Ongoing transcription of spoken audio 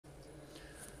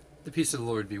The peace of the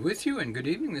Lord be with you, and good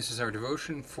evening. This is our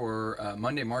devotion for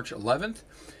Monday, March 11th,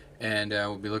 and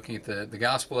we'll be looking at the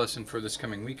gospel lesson for this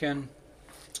coming weekend,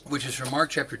 which is from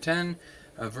Mark chapter 10,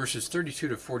 verses 32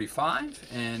 to 45.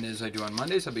 And as I do on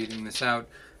Mondays, I'll be reading this out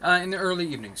in the early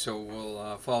evening. So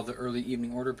we'll follow the early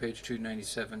evening order, page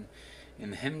 297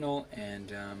 in the hymnal,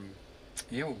 and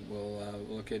we'll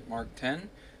look at Mark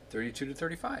 10, 32 to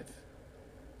 35.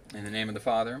 In the name of the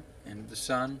Father, and of the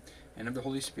Son, and of the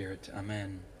Holy Spirit.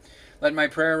 Amen. Let my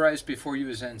prayer rise before you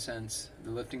as incense,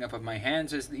 the lifting up of my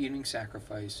hands as the evening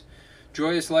sacrifice.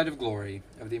 Joyous light of glory,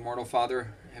 of the immortal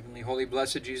Father, heavenly, holy,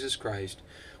 blessed Jesus Christ,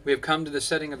 we have come to the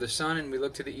setting of the sun, and we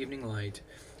look to the evening light.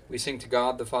 We sing to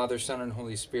God, the Father, Son, and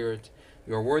Holy Spirit.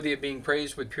 You are worthy of being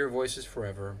praised with pure voices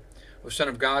forever. O Son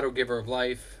of God, O Giver of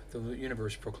life, the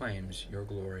universe proclaims your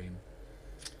glory.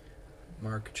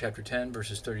 Mark chapter 10,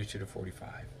 verses 32 to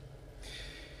 45.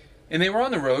 And they were on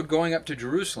the road going up to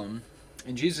Jerusalem,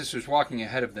 and Jesus was walking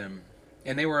ahead of them.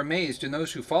 And they were amazed, and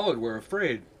those who followed were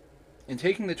afraid. And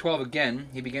taking the 12 again,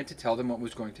 he began to tell them what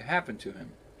was going to happen to him,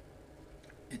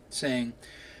 saying,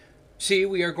 See,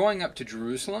 we are going up to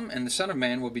Jerusalem, and the Son of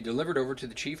Man will be delivered over to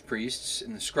the chief priests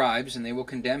and the scribes, and they will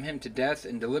condemn him to death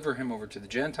and deliver him over to the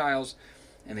Gentiles,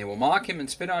 and they will mock him and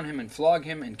spit on him and flog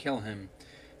him and kill him.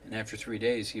 And after 3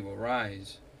 days he will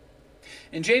rise.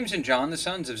 And James and John, the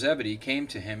sons of Zebedee, came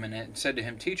to him and said to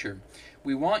him, Teacher,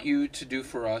 we want you to do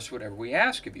for us whatever we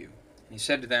ask of you. And he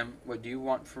said to them, What do you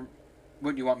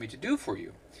want me to do for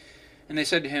you? And they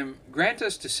said to him, Grant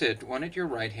us to sit, one at your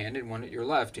right hand and one at your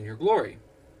left, in your glory.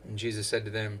 And Jesus said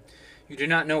to them, You do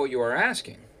not know what you are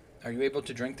asking. Are you able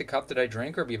to drink the cup that I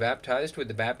drink, or be baptized with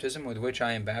the baptism with which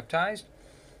I am baptized?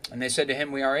 And they said to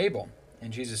him, We are able.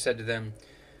 And Jesus said to them,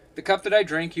 The cup that I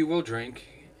drink you will drink,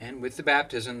 and with the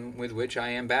baptism with which I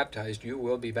am baptized you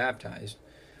will be baptized.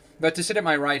 But to sit at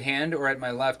my right hand or at my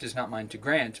left is not mine to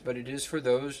grant, but it is for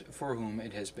those for whom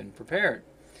it has been prepared.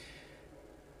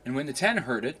 And when the 10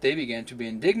 heard it, they began to be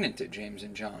indignant at James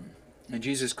and John. And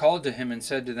Jesus called them to him and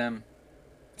said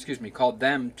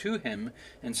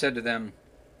to them,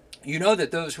 You know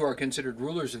that those who are considered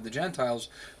rulers of the Gentiles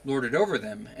lord it over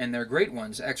them, and their great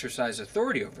ones exercise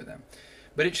authority over them.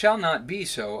 But it shall not be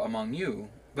so among you.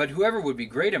 But whoever would be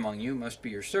great among you must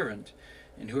be your servant,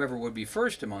 and whoever would be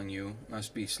first among you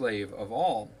must be slave of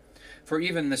all. For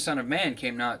even the Son of Man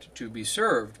came not to be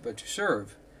served, but to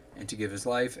serve, and to give his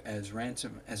life as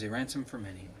a ransom for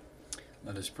many.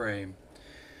 Let us pray.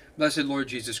 Blessed Lord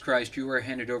Jesus Christ, you were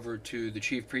handed over to the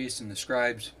chief priests and the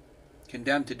scribes,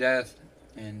 condemned to death,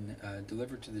 and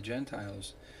delivered to the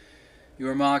Gentiles. You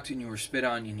were mocked, and you were spit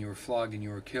on, and you were flogged, and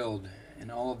you were killed,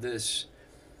 and all of this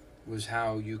was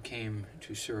how you came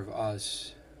to serve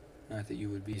us. Not that you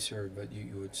would be served, but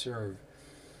you would serve.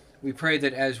 We pray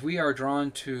that as we are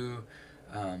drawn to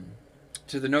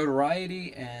the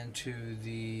notoriety and to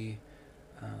the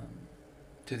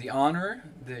honor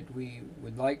that we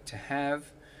would like to have,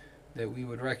 that we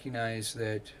would recognize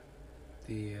that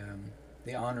the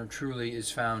honor truly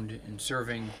is found in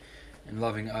serving and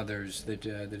loving others. That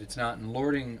it's not in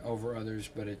lording over others,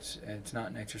 but it's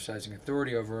not in exercising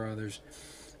authority over others,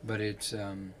 but it's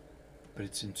in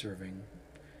serving.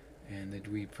 And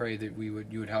that we pray that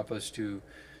you would help us to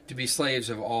be slaves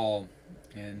of all,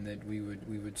 and that we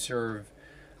would serve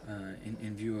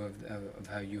in view of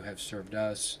how you have served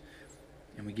us.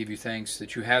 And we give you thanks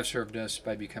that you have served us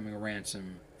by becoming a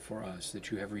ransom for us,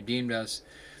 that you have redeemed us,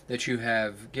 that you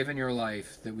have given your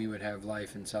life, that we would have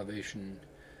life and salvation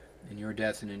in your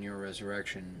death and in your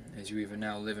resurrection, as you even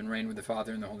now live and reign with the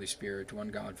Father and the Holy Spirit, one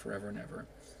God, forever and ever.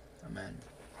 Amen.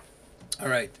 All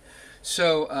right.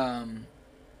 So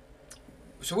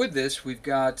with this, we've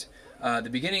got the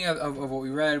beginning of what we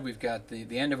read. We've got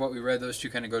the end of what we read. Those two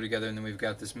kind of go together, and then we've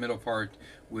got this middle part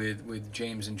with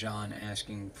James and John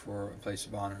asking for a place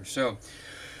of honor. So,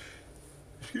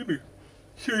 excuse me.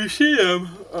 So you see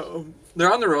them.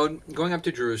 They're on the road going up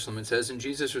to Jerusalem. It says, and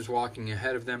Jesus was walking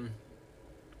ahead of them.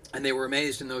 And they were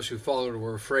amazed, and those who followed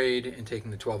were afraid. And taking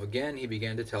the 12 again, he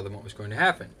began to tell them what was going to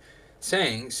happen,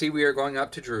 saying, See, we are going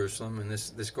up to Jerusalem. And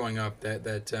this going up,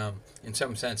 that in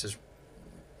some sense is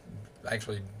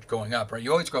actually going up, right?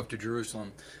 You always go up to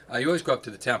Jerusalem. You always go up to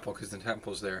the temple because the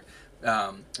temple's there.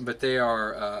 But they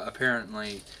are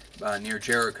apparently near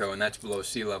Jericho, and that's below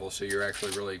sea level, so you're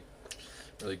actually really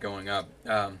going up.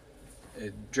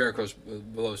 Jericho's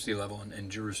below sea level, and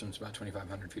Jerusalem's about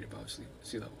 2,500 feet above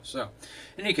sea level. So,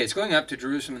 in any case, going up to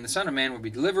Jerusalem, and the Son of Man will be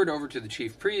delivered over to the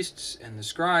chief priests and the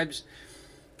scribes,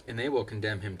 and they will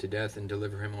condemn him to death and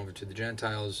deliver him over to the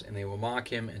Gentiles, and they will mock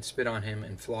him and spit on him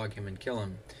and flog him and kill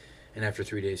him, and after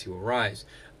 3 days he will rise.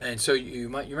 And so you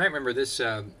might remember this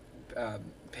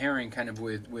pairing kind of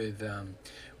with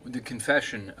the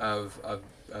confession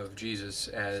of Jesus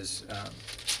as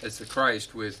the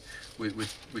Christ with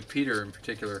Peter in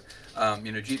particular.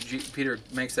 Peter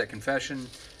makes that confession,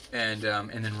 and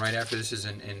then right after this is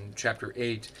in chapter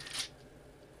 8.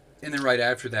 And then right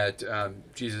after that,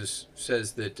 Jesus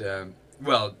says that,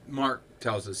 Mark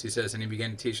tells us, he says, and he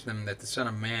began to teach them that the Son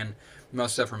of Man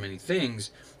must suffer many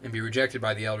things and be rejected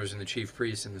by the elders and the chief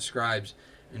priests and the scribes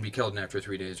and be killed and after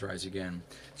 3 days rise again.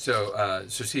 So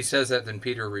he says that, then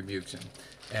Peter rebukes him.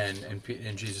 And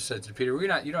Jesus said to Peter, you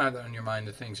don't have that on your mind,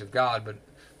 the things of God, but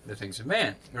the things of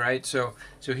man, right? So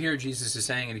here Jesus is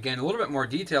saying it again, a little bit more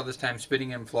detail this time,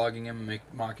 spitting him, flogging him,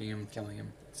 mocking him, killing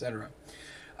him, etc.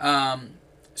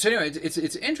 So anyway,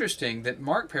 it's interesting that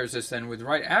Mark pairs this then with,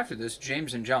 right after this,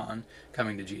 James and John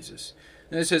coming to Jesus.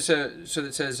 And it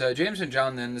says, James and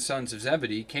John, then the sons of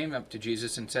Zebedee, came up to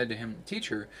Jesus and said to him,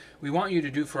 Teacher, we want you to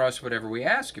do for us whatever we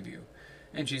ask of you.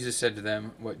 And Jesus said to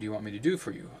them, what do you want me to do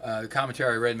for you? The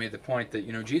commentary I read made the point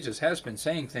that, Jesus has been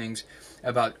saying things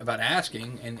about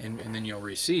asking and then you'll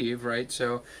receive, right?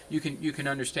 So you can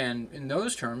understand in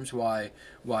those terms why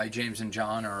James and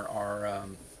John are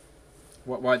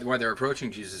why they're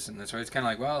approaching Jesus in this way. It's kind of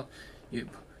like, well,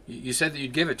 you said that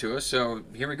you'd give it to us, so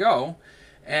here we go.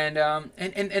 And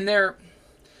they're,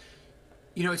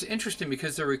 it's interesting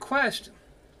because the request,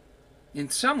 in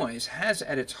some ways, has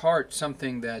at its heart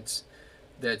something that's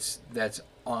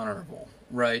honorable,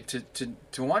 right?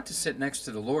 To want to sit next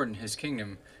to the Lord in His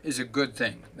kingdom is a good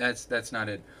thing. That's not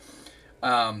it.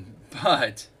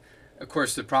 But of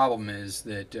course, the problem is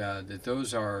that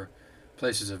those are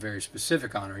places of very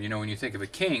specific honor. When you think of a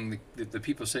king, the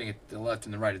people sitting at the left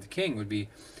and the right of the king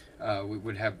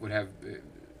would have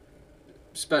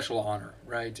special honor,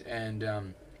 right?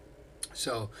 And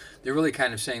so they're really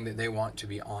kind of saying that they want to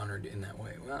be honored in that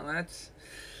way. Well,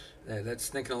 that's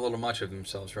thinking a little much of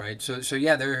themselves, right? So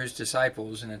yeah, they're His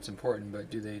disciples, and that's important. But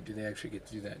do they actually get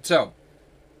to do that? So,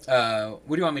 what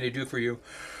do you want me to do for you?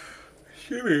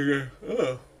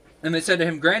 And they said to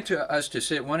him, grant to us to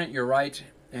sit one at your right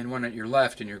and one at your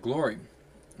left in your glory.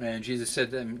 And Jesus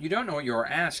said to them, you don't know what you are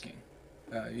asking.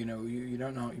 You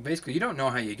don't know. Basically, you don't know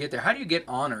how you get there. How do you get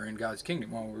honor in God's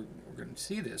kingdom? Well, we're going to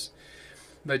see this.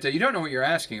 But you don't know what you're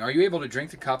asking. Are you able to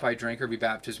drink the cup I drink or be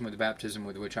baptized with the baptism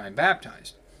with which I am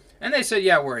baptized? And they said,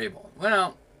 yeah, we're able.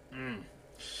 Well,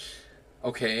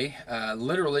 okay.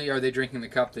 Literally, are they drinking the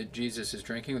cup that Jesus is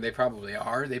drinking? They probably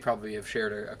are. They probably have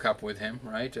shared a cup with Him,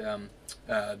 right? To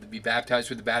be baptized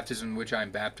with the baptism in which I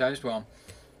am baptized. Well,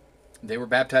 they were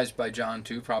baptized by John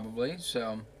too, probably.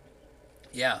 So,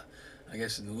 yeah, I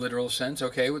guess in the literal sense,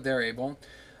 okay, they're able.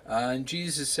 And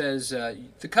Jesus says,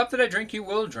 the cup that I drink, you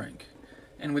will drink.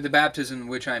 And with the baptism in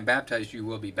which I am baptized, you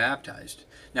will be baptized.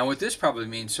 Now, what this probably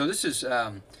means, so this is,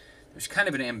 there's kind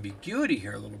of an ambiguity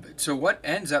here a little bit. So what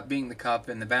ends up being the cup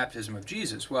in the baptism of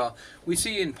Jesus? Well, we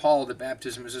see in Paul that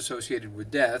baptism is associated with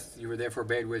death. You were therefore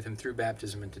buried with Him through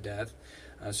baptism into death.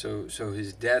 So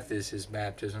His death is His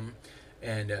baptism.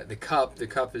 And the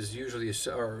cup is usually,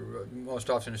 or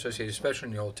most often associated, especially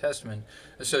in the Old Testament,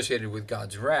 associated with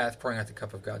God's wrath, pouring out the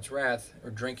cup of God's wrath, or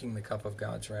drinking the cup of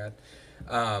God's wrath.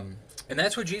 And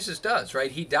that's what Jesus does,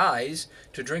 right? He dies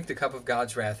to drink the cup of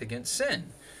God's wrath against sin.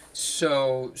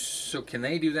 So can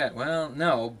they do that? Well,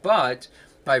 no, but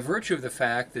by virtue of the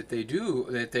fact that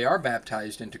they are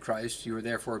baptized into Christ, you are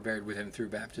therefore buried with Him through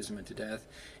baptism into death,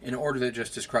 in order that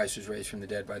just as Christ was raised from the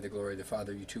dead by the glory of the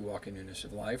Father, you too walk in newness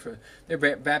of life. They're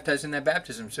baptized in that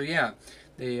baptism. So yeah,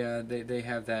 they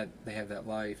have that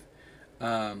life.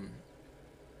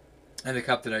 And the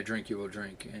cup that I drink, you will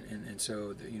drink. And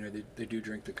so they do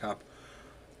drink the cup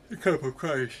of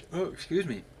Christ. Oh, excuse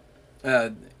me.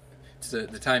 It's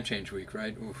the time change week,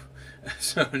 right? Oof.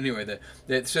 So anyway,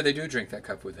 so they do drink that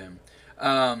cup with Him.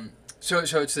 So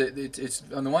it's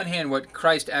on the one hand what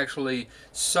Christ actually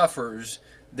suffers,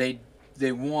 they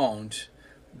won't,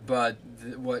 but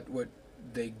what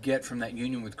they get from that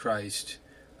union with Christ,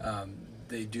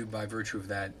 they do by virtue of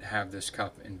that have this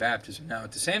cup in baptism. Now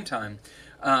at the same time,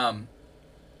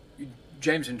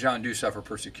 James and John do suffer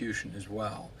persecution as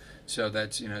well. So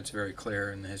that's it's very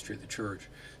clear in the history of the church.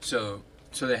 So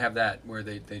they have that where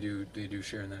they do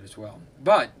share in that as well.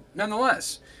 But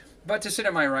nonetheless, but to sit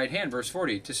at my right hand, verse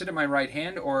 40, to sit at my right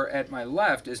hand or at my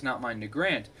left is not mine to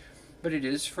grant, but it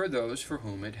is for those for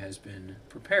whom it has been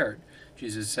prepared.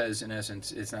 Jesus says, in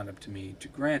essence, it's not up to me to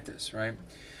grant this, right?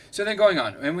 So then going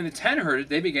on, and when the 10 heard it,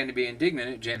 they began to be indignant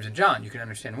at James and John. You can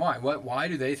understand why. Why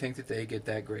do they think that they get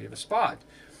that great of a spot?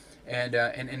 And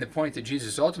the point that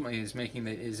Jesus ultimately is making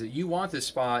is that you want this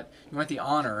spot, you want the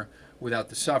honor without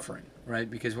the suffering, right?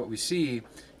 Because what we see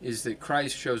is that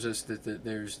Christ shows us that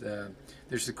there's the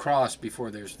cross before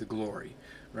there's the glory,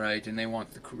 right? And they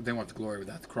want the glory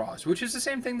without the cross, which is the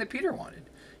same thing that Peter wanted.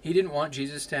 He didn't want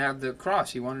Jesus to have the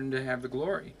cross; he wanted him to have the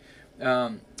glory.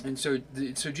 And so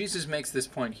Jesus makes this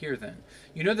point here. Then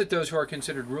you know that those who are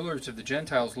considered rulers of the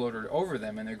Gentiles lord it over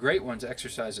them, and their great ones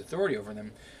exercise authority over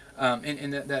them.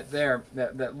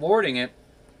 That lording it.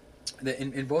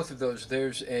 In both of those,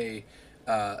 there's a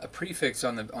prefix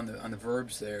on the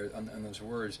verbs there on those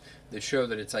words that show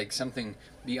that it's like something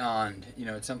beyond.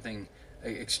 It's something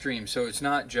extreme. So it's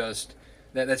not just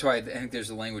that. That's why I think there's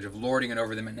the language of lording it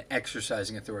over them and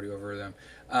exercising authority over them.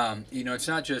 It's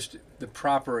not just the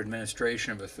proper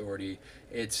administration of authority.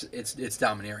 It's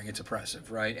domineering. It's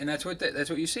oppressive, right? And that's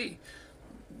what you see.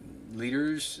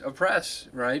 Leaders oppress,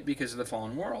 right, because of the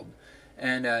fallen world.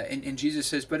 And Jesus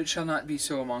says, but it shall not be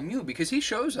so among you, because he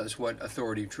shows us what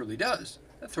authority truly does.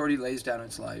 Authority lays down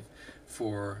its life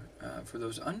for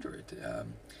those under it.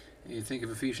 You think of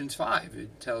Ephesians 5.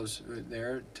 It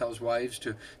tells wives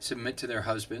to submit to their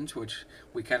husbands, which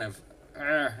we kind of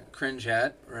cringe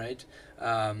at, right?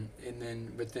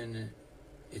 But then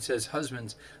it says,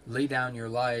 husbands, lay down your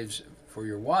lives for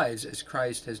your wives as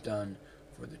Christ has done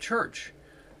for the church.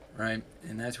 Right?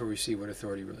 And that's where we see what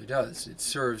authority really does. It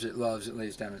serves, it loves, it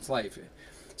lays down its life.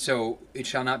 So it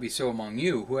shall not be so among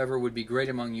you. Whoever would be great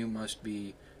among you must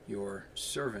be your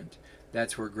servant.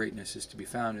 That's where greatness is to be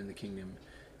found in the kingdom,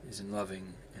 is in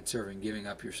loving and serving, giving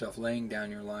up yourself, laying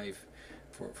down your life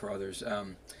for others.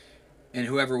 And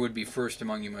whoever would be first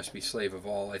among you must be slave of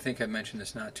all. I think I mentioned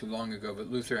this not too long ago, but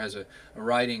Luther has a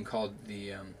writing called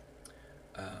the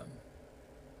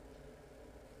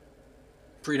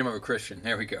Freedom of a Christian.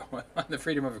 There we go. On the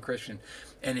freedom of a Christian.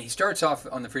 And he starts off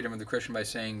on the freedom of the Christian by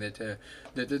saying that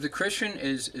the Christian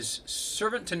is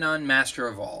servant to none, master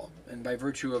of all. And by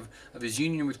virtue of his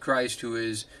union with Christ, who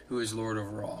is Lord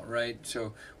over all, right?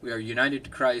 So we are united to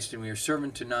Christ and we are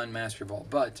servant to none, master of all.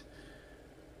 But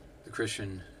the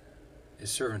Christian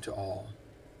is servant to all,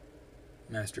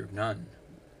 master of none,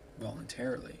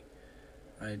 voluntarily,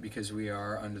 right? Because we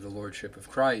are under the lordship of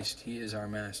Christ. He is our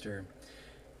master.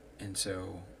 And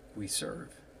so we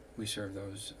serve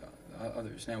those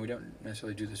others. Now, we don't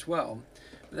necessarily do this well,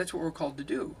 but that's what we're called to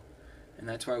do. And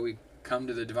that's why we come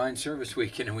to the divine service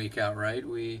week in and week out, right?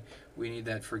 We need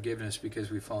that forgiveness because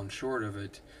we've fallen short of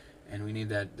it, and we need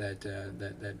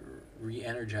that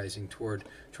re-energizing toward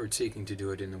seeking to do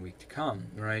it in the week to come,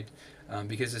 right?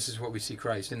 Because this is what we see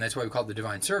Christ, and that's why we call it the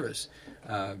divine service,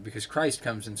 because Christ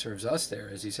comes and serves us there,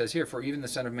 as he says here, for even the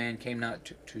Son of Man came not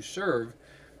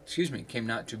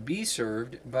to be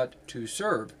served, but to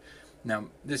serve. Now,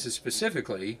 this is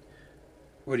specifically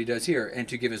what he does here, and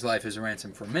to give his life as a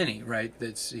ransom for many, right?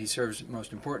 He serves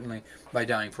most importantly by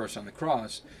dying for us on the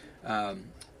cross.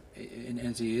 And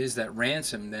as he is that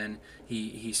ransom, then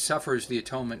he suffers the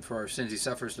atonement for our sins. He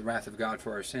suffers the wrath of God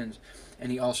for our sins,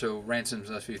 and he also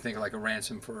ransoms us. If you think like a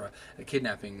ransom for a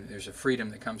kidnapping, there's a freedom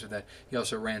that comes with that. He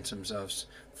also ransoms us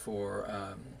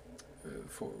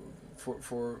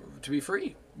to be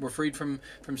free. We're freed from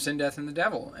sin, death, and the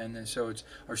devil, and so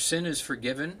our sin is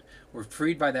forgiven. We're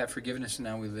freed by that forgiveness, and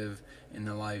now we live in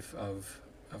the life of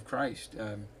Christ.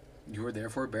 You are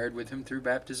therefore buried with him through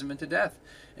baptism into death,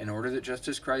 in order that just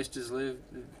as Christ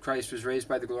was raised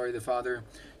by the glory of the Father,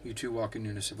 you too walk in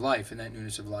newness of life, and that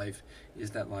newness of life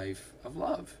is that life of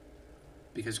love,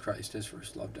 because Christ has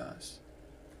first loved us.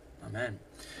 Amen.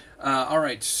 All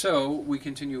right, so we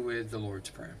continue with the Lord's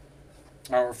Prayer.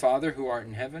 Our Father, who art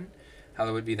in heaven,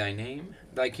 hallowed be thy name.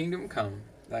 Thy kingdom come,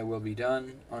 thy will be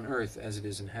done, on earth as it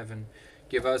is in heaven.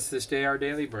 Give us this day our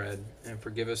daily bread, and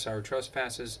forgive us our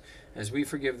trespasses, as we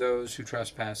forgive those who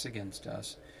trespass against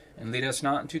us. And lead us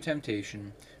not into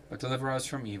temptation, but deliver us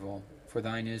from evil. For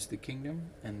thine is the kingdom,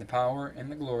 and the power,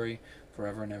 and the glory,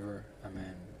 forever and ever.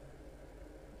 Amen.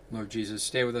 Lord Jesus,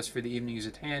 stay with us, for the evening is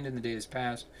at hand, and the day is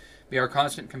past. Be our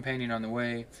constant companion on the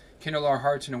way. Kindle our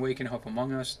hearts and awaken hope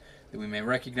among us, that we may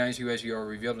recognize you as you are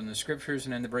revealed in the Scriptures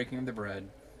and in the breaking of the bread.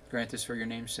 Grant this for your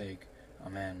name's sake.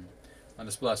 Amen. Let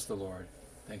us bless the Lord.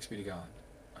 Thanks be to God.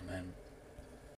 Amen.